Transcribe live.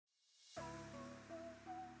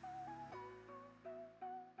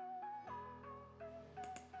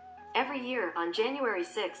Every year, on January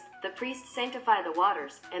 6th, the priests sanctify the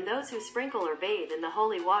waters, and those who sprinkle or bathe in the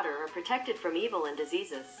holy water are protected from evil and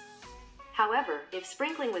diseases. However, if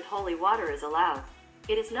sprinkling with holy water is allowed,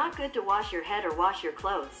 it is not good to wash your head or wash your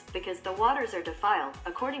clothes, because the waters are defiled,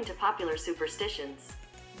 according to popular superstitions.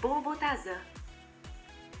 Boboteaza.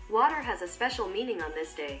 Water has a special meaning on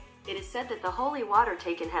this day. It is said that the holy water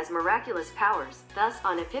taken has miraculous powers, thus,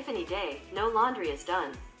 on Epiphany Day, no laundry is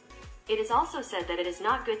done. It is also said that it is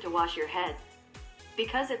not good to wash your head,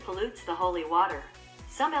 because it pollutes the holy water.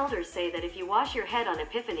 Some elders say that if you wash your head on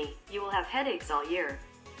Epiphany, you will have headaches all year.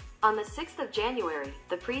 On the 6th of January,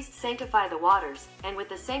 the priests sanctify the waters, and with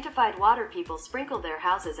the sanctified water people sprinkle their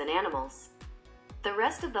houses and animals. The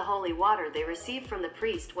rest of the holy water they receive from the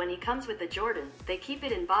priest when he comes with the Jordan, they keep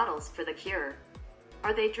it in bottles for the cure,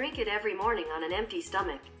 or they drink it every morning on an empty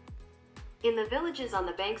stomach. In the villages on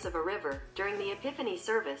the banks of a river, during the Epiphany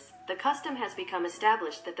service, the custom has become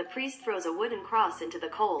established that the priest throws a wooden cross into the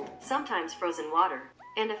cold, sometimes frozen water,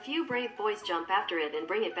 and a few brave boys jump after it and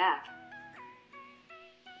bring it back.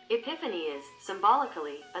 Epiphany is,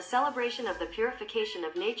 symbolically, a celebration of the purification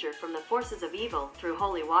of nature from the forces of evil through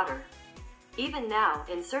holy water. Even now,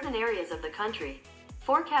 in certain areas of the country,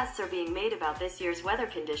 forecasts are being made about this year's weather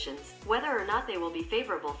conditions, whether or not they will be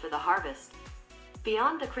favorable for the harvest.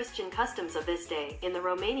 Beyond the Christian customs of this day, in the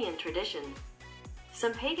Romanian tradition,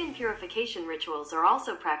 some pagan purification rituals are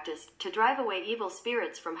also practiced to drive away evil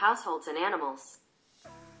spirits from households and animals.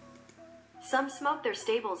 Some smoke their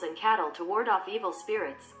stables and cattle to ward off evil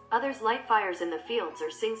spirits, others light fires in the fields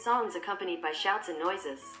or sing songs accompanied by shouts and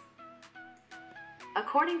noises.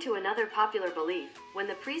 According to another popular belief, when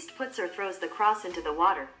the priest puts or throws the cross into the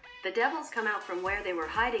water, the devils come out from where they were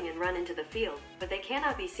hiding and run into the field, but they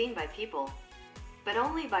cannot be seen by people, but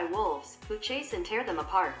only by wolves, who chase and tear them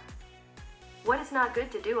apart. What is not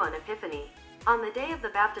good to do on Epiphany? On the day of the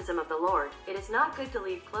baptism of the Lord, it is not good to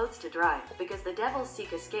leave clothes to dry, because the devils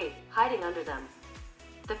seek escape, hiding under them.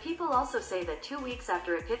 The people also say that 2 weeks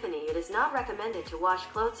after Epiphany it is not recommended to wash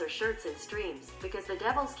clothes or shirts in streams, because the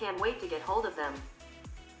devils can't wait to get hold of them.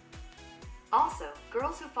 Also,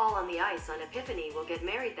 girls who fall on the ice on Epiphany will get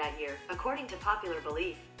married that year, according to popular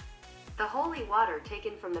belief. The holy water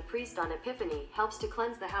taken from the priest on Epiphany helps to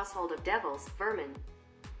cleanse the household of devils, vermin,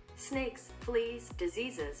 snakes, fleas,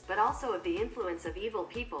 diseases, but also of the influence of evil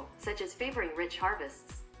people, such as favoring rich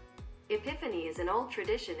harvests. Epiphany is an old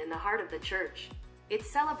tradition in the heart of the church,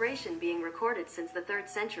 its celebration being recorded since the 3rd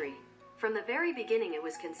century. From the very beginning it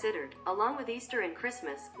was considered, along with Easter and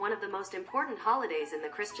Christmas, one of the most important holidays in the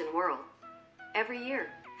Christian world. Every year,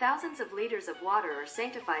 thousands of liters of water are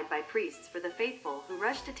sanctified by priests for the faithful who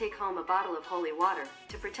rush to take home a bottle of holy water,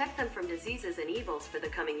 to protect them from diseases and evils for the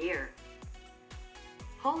coming year.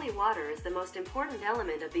 Holy water is the most important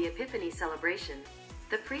element of the Epiphany celebration.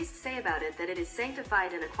 The priests say about it that it is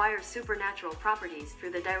sanctified and acquires supernatural properties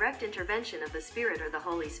through the direct intervention of the Spirit or the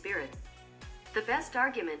Holy Spirit. The best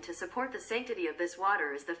argument to support the sanctity of this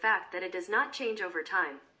water is the fact that it does not change over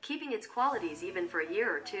time, keeping its qualities even for a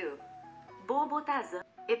year or two. Boboteaza.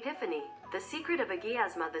 Epiphany. The secret of a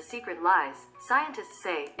chiasma. The secret lies, scientists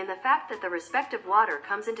say, in the fact that the respective water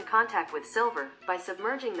comes into contact with silver, by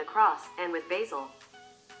submerging the cross, and with basil,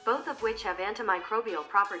 both of which have antimicrobial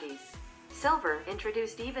properties. Silver,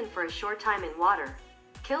 introduced even for a short time in water,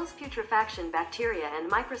 kills putrefaction bacteria and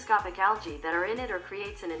microscopic algae that are in it or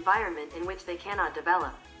creates an environment in which they cannot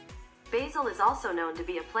develop. Basil is also known to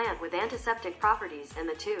be a plant with antiseptic properties, and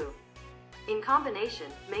the two, in combination,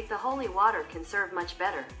 make the holy water conserve much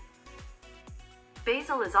better.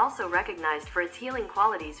 Basil is also recognized for its healing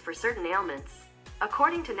qualities for certain ailments.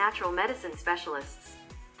 According to natural medicine specialists,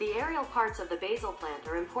 the aerial parts of the basil plant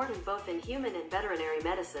are important both in human and veterinary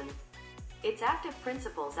medicine. Its active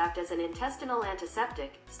principles act as an intestinal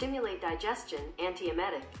antiseptic, stimulate digestion,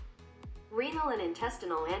 antiemetic, renal and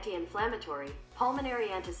intestinal anti-inflammatory,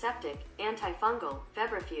 pulmonary antiseptic, antifungal,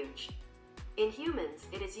 febrifuge. In humans,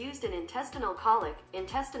 it is used in intestinal colic,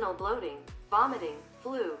 intestinal bloating, vomiting,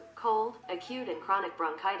 flu, cold, acute and chronic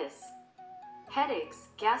bronchitis, headaches,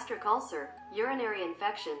 gastric ulcer, urinary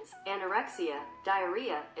infections, anorexia,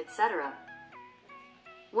 diarrhea, etc.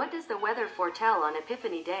 What does the weather foretell on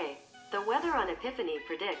Epiphany Day? The weather on Epiphany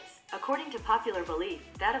predicts, according to popular belief,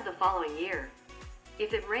 that of the following year.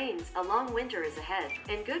 If it rains, a long winter is ahead,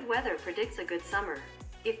 and good weather predicts a good summer.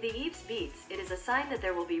 If the eaves beats, it is a sign that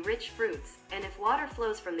there will be rich fruits, and if water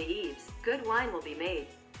flows from the eaves, good wine will be made.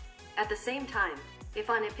 At the same time, if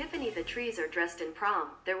on Epiphany the trees are dressed in prom,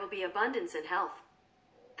 there will be abundance and health.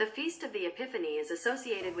 The Feast of the Epiphany is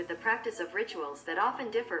associated with the practice of rituals that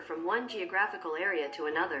often differ from one geographical area to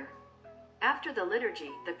another. After the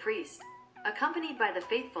liturgy, the priest accompanied by the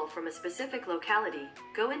faithful from a specific locality,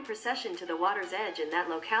 go in procession to the water's edge in that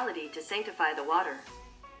locality to sanctify the water.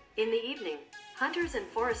 In the evening, hunters and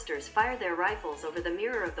foresters fire their rifles over the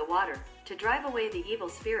mirror of the water to drive away the evil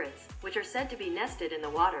spirits, which are said to be nested in the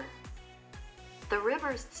water. The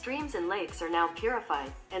rivers, streams, and lakes are now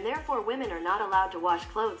purified, and therefore women are not allowed to wash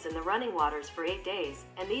clothes in the running waters for 8 days,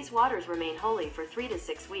 and these waters remain holy for 3 to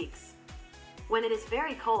 6 weeks. When it is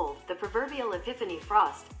very cold, the proverbial Epiphany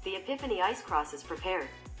frost, the Epiphany ice cross, is prepared.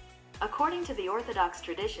 According to the Orthodox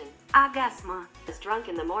tradition, agasma is drunk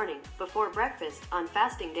in the morning, before breakfast, on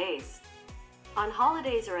fasting days. On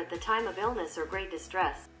holidays or at the time of illness or great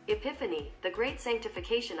distress, Epiphany, the great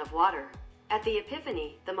sanctification of water. At the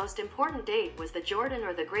Epiphany, the most important date was the Jordan,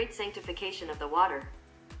 or the great sanctification of the water.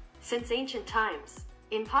 Since ancient times,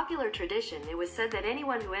 in popular tradition, it was said that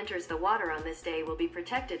anyone who enters the water on this day will be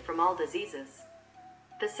protected from all diseases.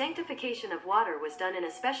 The sanctification of water was done in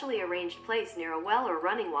a specially arranged place near a well or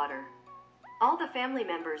running water. All the family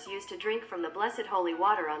members used to drink from the blessed holy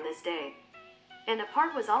water on this day. And a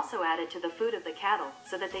part was also added to the food of the cattle,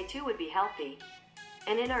 so that they too would be healthy.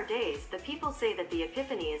 And in our days, the people say that the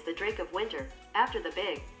Epiphany is the drake of winter, after the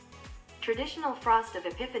big traditional frost of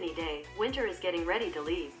Epiphany Day. Winter is getting ready to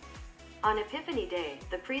leave. On Epiphany Day,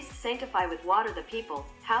 the priests sanctify with water the people,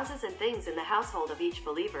 houses, and things in the household of each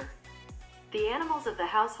believer. The animals of the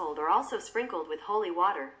household are also sprinkled with holy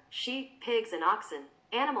water: sheep, pigs, and oxen,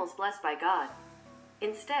 animals blessed by God.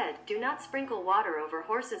 Instead, do not sprinkle water over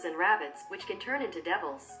horses and rabbits, which can turn into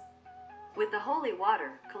devils. With the holy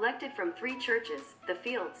water, collected from 3 churches, the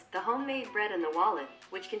fields, the homemade bread, and the wallet,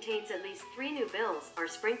 which contains at least 3 new bills, are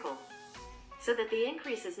sprinkled, so that the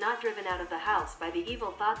increase is not driven out of the house by the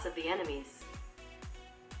evil thoughts of the enemies.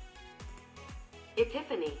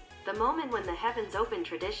 Epiphany, the moment when the heavens open.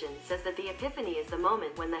 Tradition says that the Epiphany is the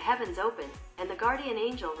moment when the heavens open, and the guardian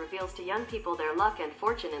angel reveals to young people their luck and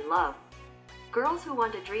fortune in love. Girls who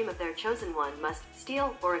want to dream of their chosen one must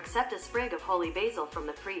steal or accept a sprig of holy basil from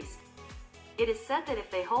the priest. It is said that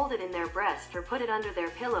if they hold it in their breast or put it under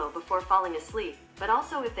their pillow before falling asleep, but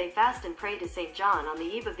also if they fast and pray to St. John on the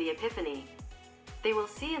eve of the Epiphany, they will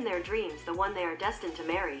see in their dreams the one they are destined to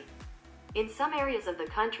marry. In some areas of the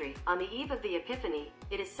country, on the eve of the Epiphany,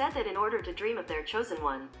 it is said that in order to dream of their chosen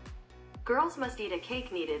one, girls must eat a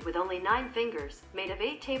cake kneaded with only 9 fingers, made of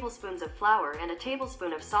 8 tablespoons of flour and a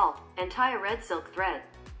tablespoon of salt, and tie a red silk thread.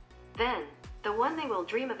 Then, the one they will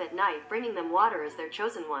dream of at night bringing them water is their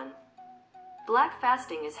chosen one. Black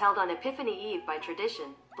fasting is held on Epiphany Eve by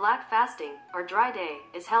tradition. Black fasting, or dry day,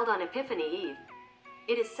 is held on Epiphany Eve.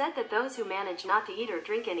 It is said that those who manage not to eat or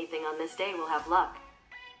drink anything on this day will have luck,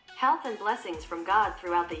 health, and blessings from God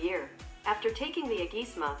throughout the year. After taking the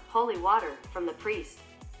agisma, holy water, from the priest,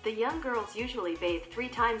 the young girls usually bathe 3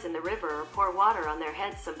 times in the river or pour water on their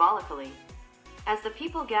heads symbolically. As the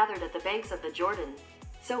people gathered at the banks of the Jordan,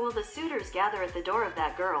 so will the suitors gather at the door of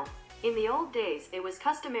that girl. In the old days, it was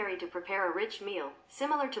customary to prepare a rich meal,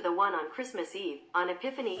 similar to the one on Christmas Eve, on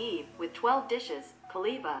Epiphany Eve, with 12 dishes: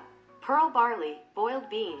 kaliba, pearl barley, boiled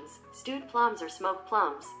beans, stewed plums or smoked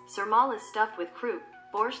plums, surmalas stuffed with croup,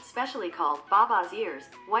 borscht specially called baba's ears,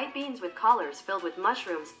 white beans with collars filled with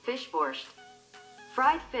mushrooms, fish borscht,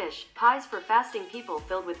 fried fish, pies for fasting people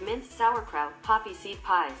filled with minced sauerkraut, poppy seed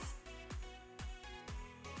pies.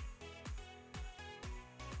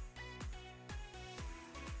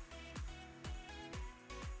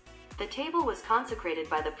 The table was consecrated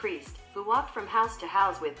by the priest, who walked from house to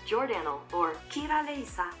house with Jordanal, or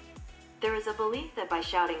Kiraleisa. There is a belief that by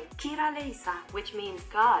shouting Kiraleisa, which means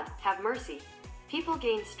God, have mercy, people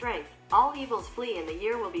gain strength, all evils flee, and the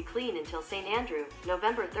year will be clean until St. Andrew,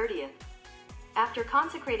 November 30th. After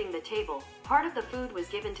consecrating the table, part of the food was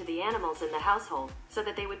given to the animals in the household, so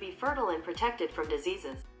that they would be fertile and protected from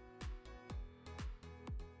diseases.